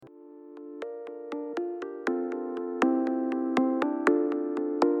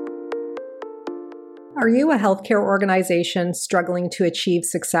Are you a healthcare organization struggling to achieve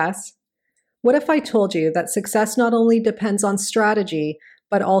success? What if I told you that success not only depends on strategy,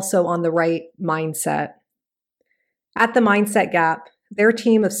 but also on the right mindset? At the Mindset Gap, their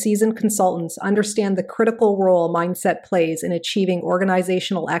team of seasoned consultants understand the critical role mindset plays in achieving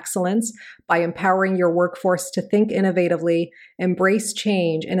organizational excellence by empowering your workforce to think innovatively, embrace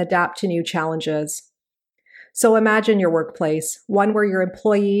change, and adapt to new challenges. So imagine your workplace, one where your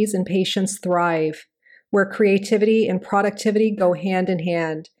employees and patients thrive, where creativity and productivity go hand in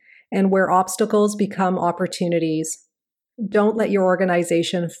hand, and where obstacles become opportunities. Don't let your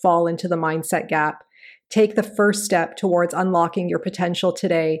organization fall into the mindset gap. Take the first step towards unlocking your potential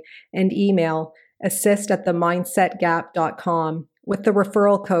today and email assist@themindsetgap.com with the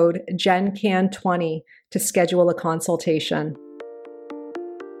referral code GenCan20 to schedule a consultation.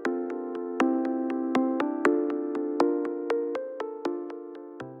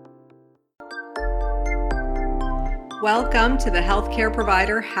 Welcome to the Healthcare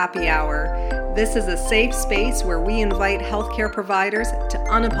Provider Happy Hour. This is a safe space where we invite healthcare providers to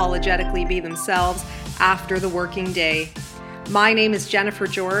unapologetically be themselves after the working day. My name is Jennifer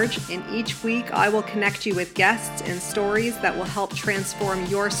George, and each week I will connect you with guests and stories that will help transform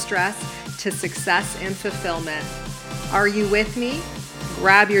your stress to success and fulfillment. Are you with me?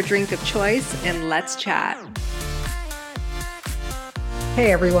 Grab your drink of choice and let's chat.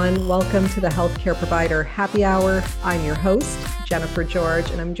 Hey everyone, welcome to the Healthcare Provider Happy Hour. I'm your host, Jennifer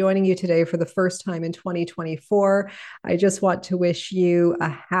George, and I'm joining you today for the first time in 2024. I just want to wish you a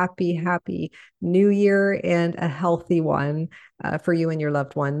happy new year and a healthy one for you and your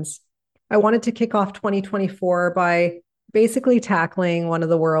loved ones. I wanted to kick off 2024 by basically tackling one of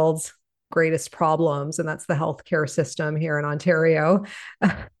the world's greatest problems, and that's the healthcare system here in Ontario.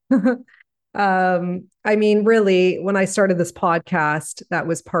 Really, when I started this podcast, that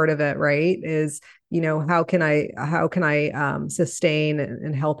was part of it, right? Is, how can I sustain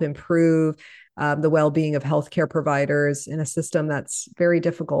and help improve the well-being of healthcare providers in a system that's very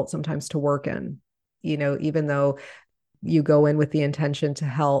difficult sometimes to work in, even though you go in with the intention to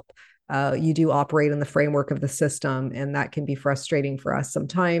help, you do operate in the framework of the system, and that can be frustrating for us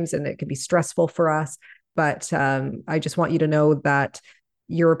sometimes, and it can be stressful for us. But I just want you to know that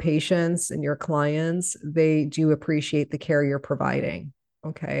your patients and your clients, they do appreciate the care you're providing.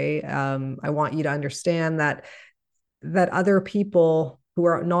 Okay. I want you to understand that other people who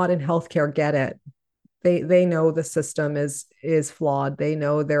are not in healthcare get it. They know the system is flawed. They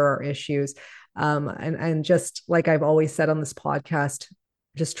know there are issues. And just like I've always said on this podcast,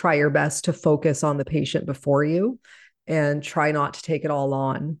 just try your best to focus on the patient before you and try not to take it all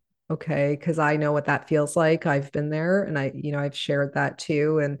on. Okay. Cause I know what that feels like. I've been there, and I've shared that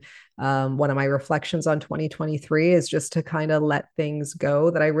too. And one of my reflections on 2023 is just to kind of let things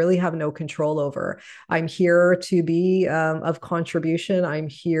go that I really have no control over. I'm here to be of contribution. I'm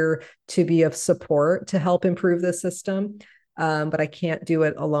here to be of support to help improve the system. But I can't do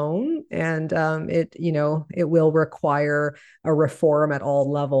it alone. And it will require a reform at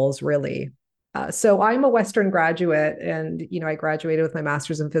all levels, really. So I'm a Western graduate, and, I graduated with my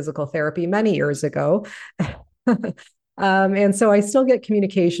master's in physical therapy many years ago. And so I still get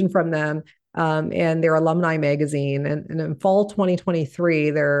communication from them and their alumni magazine. And in fall 2023,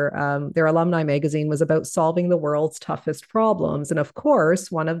 their alumni magazine was about solving the world's toughest problems. And of course,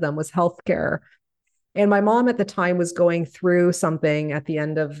 one of them was healthcare. And my mom at the time was going through something at the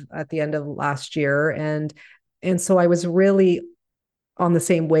end of last year. And so I was really on the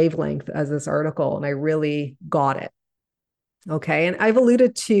same wavelength as this article, and I really got it. Okay. And I've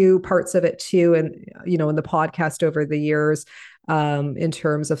alluded to parts of it too, and, in the podcast over the years, in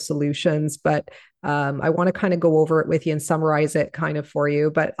terms of solutions, but I want to kind of go over it with you and summarize it kind of for you.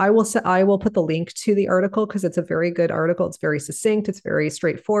 But I will put the link to the article because it's a very good article. It's very succinct. It's very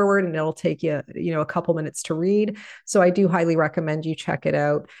straightforward, and it'll take you, a couple minutes to read. So I do highly recommend you check it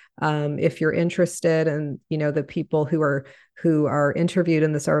out if you're interested. And, the people who are interviewed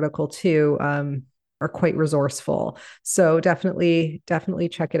in this article too are quite resourceful. So definitely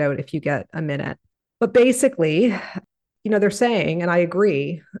check it out if you get a minute. But basically, they're saying, and I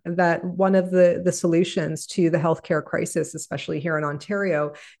agree, that one of the solutions to the healthcare crisis, especially here in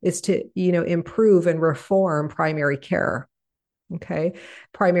Ontario, is to, improve and reform primary care. Okay.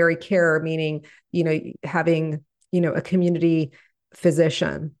 Primary care, meaning, having, a community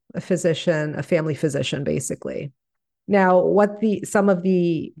physician, a family physician, basically. Now, some of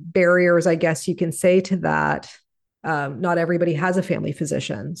the barriers, I guess you can say to that, not everybody has a family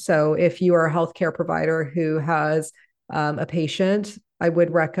physician. So if you are a healthcare provider who has a patient, I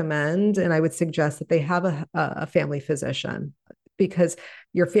would recommend and I would suggest that they have a family physician, because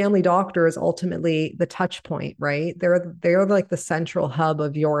your family doctor is ultimately the touch point, right? They're like the central hub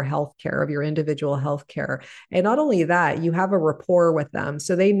of your healthcare, of your individual healthcare. And not only that, you have a rapport with them.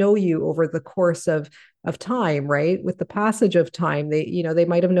 So they know you over the course of time, right? With the passage of time, they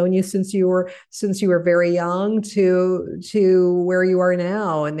might have known you since you were very young to where you are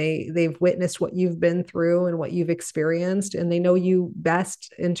now, and they've witnessed what you've been through and what you've experienced, and they know you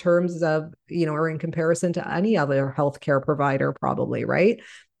best in terms of, or in comparison to any other healthcare provider, probably, right?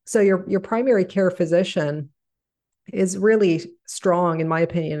 So your primary care physician is really strong, in my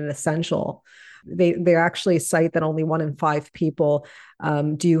opinion, and essential. They actually cite that only 1 in 5 people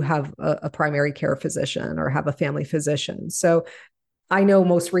do have a primary care physician or have a family physician. So I know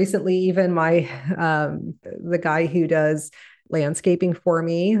most recently, even the guy who does landscaping for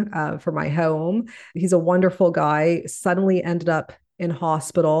me for my home, he's a wonderful guy, suddenly ended up in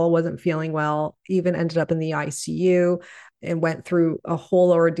hospital, wasn't feeling well, even ended up in the ICU and went through a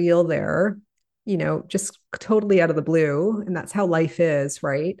whole ordeal there, just totally out of the blue. And that's how life is,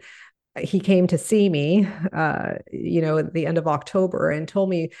 right? He came to see me, at the end of October and told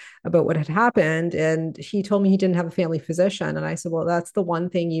me about what had happened. And he told me he didn't have a family physician. And I said, well, that's the one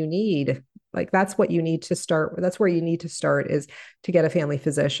thing you need. Like, that's what you need to start. That's where you need to start, is to get a family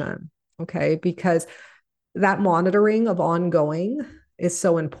physician. Okay. Because that monitoring of ongoing is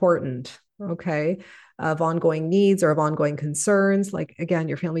so important. Okay. Of ongoing needs or of ongoing concerns. Like, again,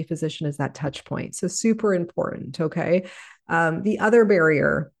 your family physician is that touch point. So super important. Okay. The other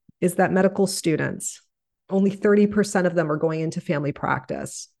barrier is that medical students, only 30% of them are going into family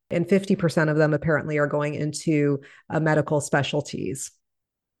practice, and 50% of them apparently are going into medical specialties.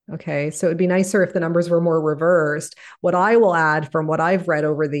 Okay, so it'd be nicer if the numbers were more reversed. What I will add from what I've read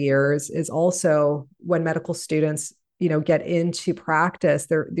over the years is also when medical students get into practice,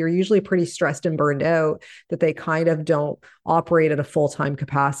 they're usually pretty stressed and burned out, that they kind of don't operate at a full-time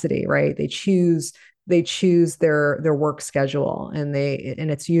capacity, right? They choose their work schedule, and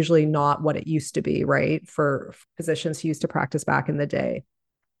it's usually not what it used to be, right? For physicians who used to practice back in the day.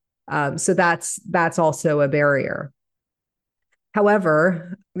 So that's also a barrier.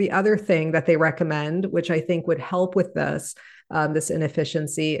 However, the other thing that they recommend, which I think would help with this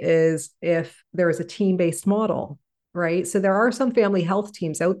inefficiency, is if there is a team-based model, right? So there are some family health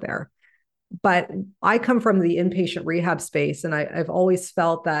teams out there, but I come from the inpatient rehab space, and I've always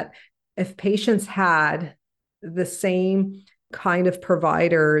felt that if patients had the same kind of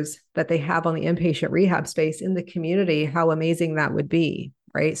providers that they have on the inpatient rehab space in the community, how amazing that would be,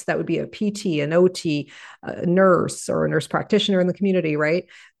 right? So that would be a PT, an OT, a nurse, or a nurse practitioner in the community, right?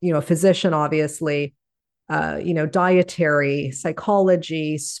 A physician, obviously, dietary,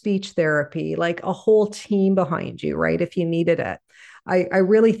 psychology, speech therapy, like a whole team behind you, right? If you needed it. I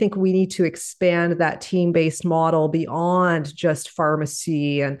really think we need to expand that team-based model beyond just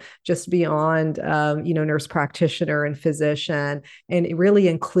pharmacy and just beyond, nurse practitioner and physician, and really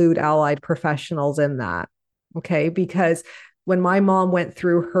include allied professionals in that. Okay. Because when my mom went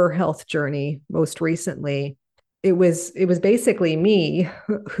through her health journey most recently, it was basically me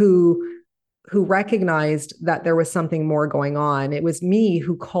who recognized that there was something more going on. It was me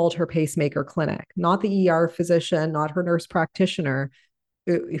who called her pacemaker clinic, not the ER physician, not her nurse practitioner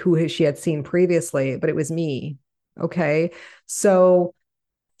who she had seen previously, but it was me. Okay. So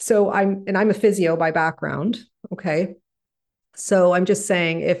I'm a physio by background. Okay. So I'm just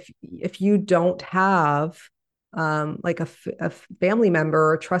saying, if you don't have like a family member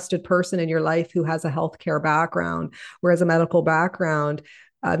or a trusted person in your life who has a healthcare background or has a medical background,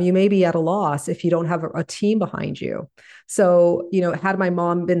 you may be at a loss if you don't have a team behind you. So, had my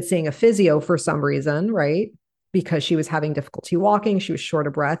mom been seeing a physio for some reason, right? Because she was having difficulty walking, she was short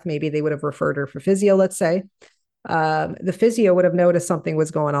of breath, maybe they would have referred her for physio, let's say. The physio would have noticed something was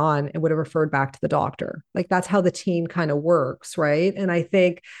going on and would have referred back to the doctor. Like, that's how the team kind of works, right? And I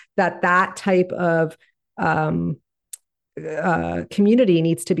think that type of community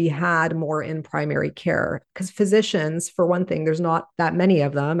needs to be had more in primary care, because physicians, for one thing, there's not that many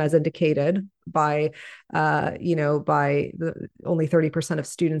of them, as indicated by by the only 30% of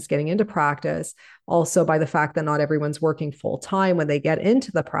students getting into practice, also by the fact that not everyone's working full time when they get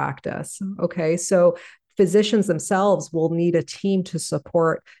into the practice. Okay, so physicians themselves will need a team to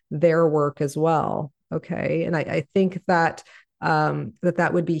support their work as well. Okay, and I think that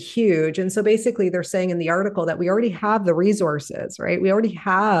that would be huge. And so basically they're saying in the article that we already have the resources, right? We already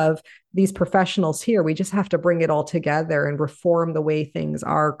have these professionals here. We just have to bring it all together and reform the way things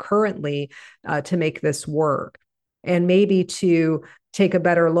are currently to make this work. And maybe to take a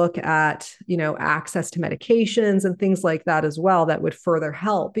better look at, access to medications and things like that as well, that would further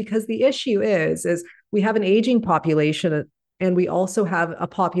help. Because the issue is we have an aging population And we also have a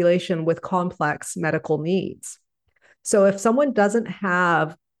population with complex medical needs. So if someone doesn't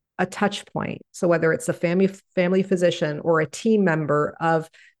have a touch point, so whether it's a family physician or a team member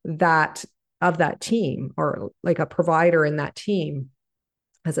that of that team, or like a provider in that team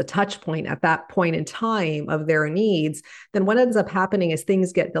as a touch point at that point in time of their needs, then what ends up happening is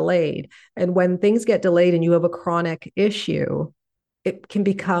things get delayed. And when things get delayed and you have a chronic issue, it can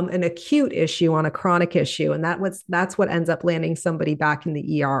become an acute issue on a chronic issue. And that's what ends up landing somebody back in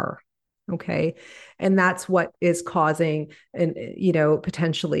the ER. Okay. And that's what is causing, and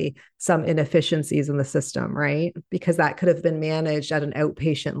potentially some inefficiencies in the system, right? Because that could have been managed at an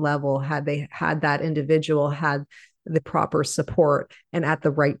outpatient level had that individual had the proper support and at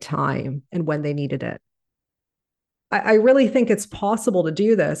the right time and when they needed it. I really think it's possible to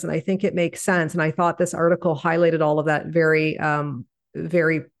do this, and I think it makes sense. And I thought this article highlighted all of that very,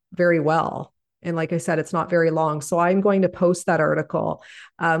 very well. And like I said, it's not very long. So I'm going to post that article.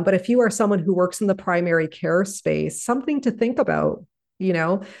 But if you are someone who works in the primary care space, something to think about,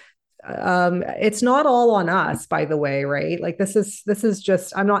 it's not all on us, by the way, right? Like this is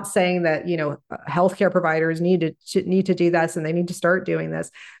just, I'm not saying that, healthcare providers need to do this and they need to start doing this.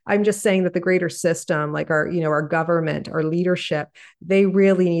 I'm just saying that the greater system, like our government, our leadership, they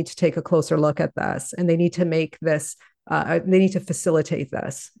really need to take a closer look at this, and they need to make this they need to facilitate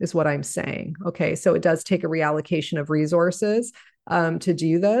this, is what I'm saying. Okay. So it does take a reallocation of resources to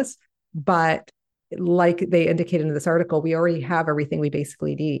do this. But like they indicated in this article, we already have everything we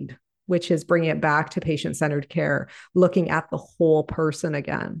basically need, which is bringing it back to patient-centered care, looking at the whole person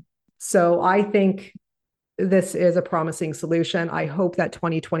again. So I think this is a promising solution. I hope that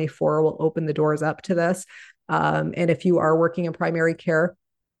 2024 will open the doors up to this. And if you are working in primary care,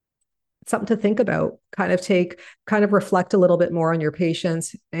 something to think about, kind of reflect a little bit more on your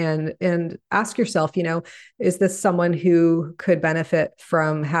patients, and ask yourself, is this someone who could benefit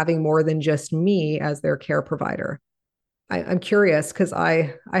from having more than just me as their care provider? I'm curious, because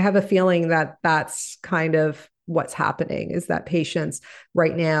I have a feeling that that's kind of what's happening, is that patients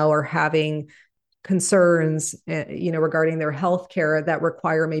right now are having concerns, regarding their healthcare that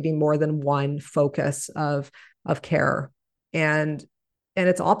require maybe more than one focus of care. And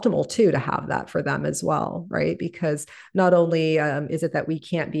it's optimal too to have that for them as well, right? Because not only is it that we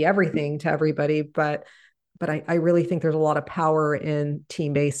can't be everything to everybody, but I really think there's a lot of power in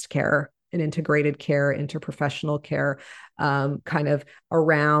team-based care and integrated care, interprofessional care, kind of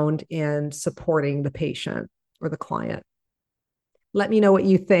around and supporting the patient or the client. Let me know what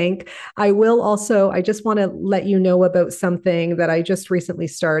you think. I just want to let you know about something that I just recently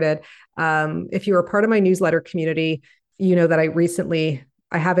started. If you're a part of my newsletter community, you know that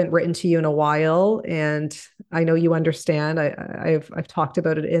I haven't written to you in a while, and I know you understand. I've talked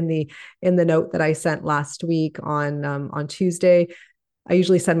about it in the note that I sent last week on Tuesday. I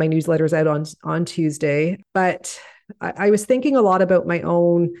usually send my newsletters out on Tuesday, but I was thinking a lot about my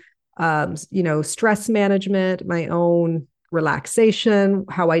own, stress management, my own relaxation,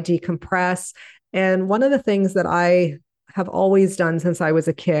 how I decompress. And one of the things that I have always done since I was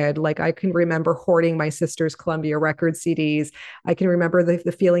a kid, like I can remember hoarding my sister's Columbia record CDs. I can remember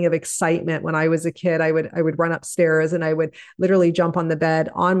the feeling of excitement when I was a kid. I would run upstairs and I would literally jump on the bed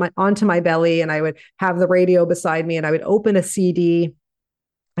onto my belly, and I would have the radio beside me, and I would open a CD.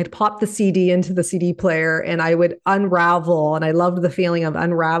 I'd pop the CD into the CD player, and I would unravel. And I loved the feeling of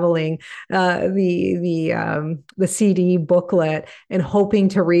unraveling the CD booklet and hoping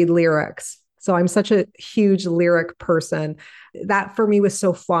to read lyrics. So I'm such a huge lyric person. That for me was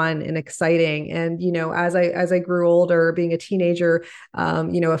so fun and exciting. And, as I grew older, being a teenager,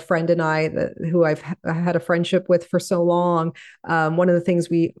 a friend and I, who I've had a friendship with for so long, one of the things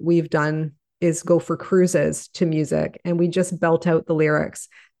we've done is go for cruises to music, and we just belt out the lyrics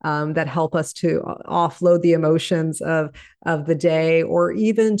that help us to offload the emotions of the day, or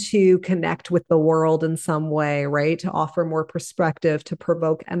even to connect with the world in some way, right? To offer more perspective, to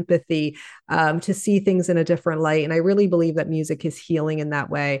provoke empathy, to see things in a different light. And I really believe that music is healing in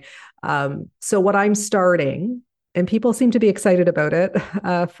that way. So what I'm starting, and people seem to be excited about it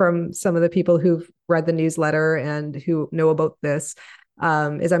from some of the people who've read the newsletter and who know about this,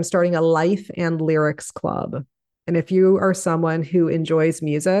 is I'm starting a life and lyrics club. And if you are someone who enjoys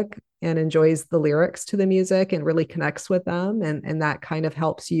music and enjoys the lyrics to the music and really connects with them, and that kind of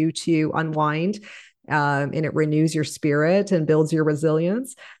helps you to unwind, and it renews your spirit and builds your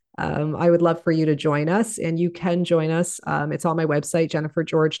resilience, I would love for you to join us. And you can join us. It's on my website,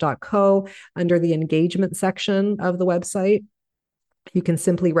 jennifergeorge.co, under the engagement section of the website. You can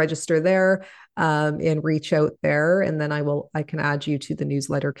simply register there and reach out there, and then I can add you to the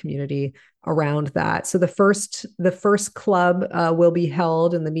newsletter community around that. So the first club will be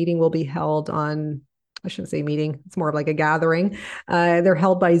held, and the meeting will be held on, I shouldn't say meeting, it's more of like a gathering. They're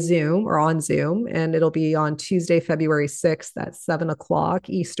held by Zoom or on Zoom, and it'll be on Tuesday, February 6th at 7 o'clock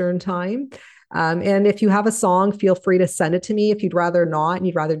Eastern time. And if you have a song, feel free to send it to me. If you'd rather not, and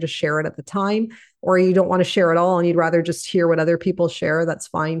you'd rather just share it at the time, or you don't want to share at all and you'd rather just hear what other people share, that's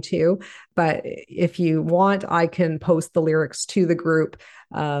fine too. But if you want, I can post the lyrics to the group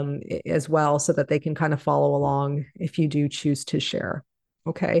as well, so that they can kind of follow along if you do choose to share.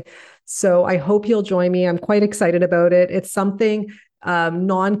 Okay. So I hope you'll join me. I'm quite excited about it. It's something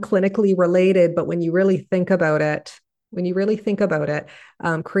non-clinically related, but when you really think about it,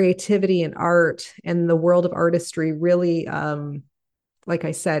 creativity and art and the world of artistry really, like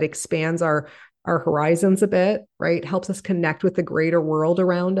I said, expands our horizons a bit, right? Helps us connect with the greater world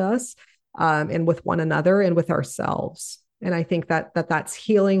around us, and with one another and with ourselves. And I think that's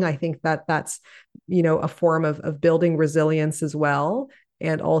healing. I think that's, a form of building resilience as well,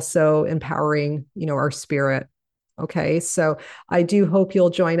 and also empowering, our spirit. Okay. So I do hope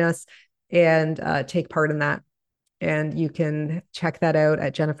you'll join us and take part in that. And you can check that out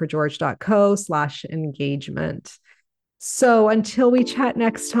at jennifergeorge.co/engagement. So until we chat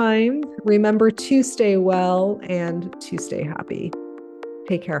next time, remember to stay well and to stay happy.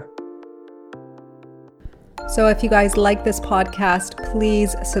 Take care. So if you guys like this podcast,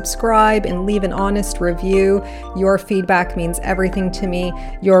 please subscribe and leave an honest review. Your feedback means everything to me.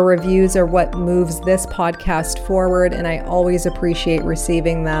 Your reviews are what moves this podcast forward, and I always appreciate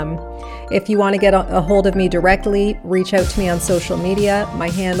receiving them. If you want to get a hold of me directly, reach out to me on social media. My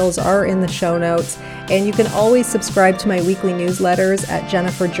handles are in the show notes, and you can always subscribe to my weekly newsletters at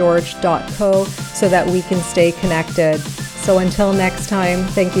jennifergeorge.co so that we can stay connected. So until next time,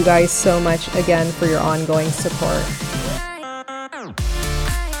 thank you guys so much again for your ongoing support.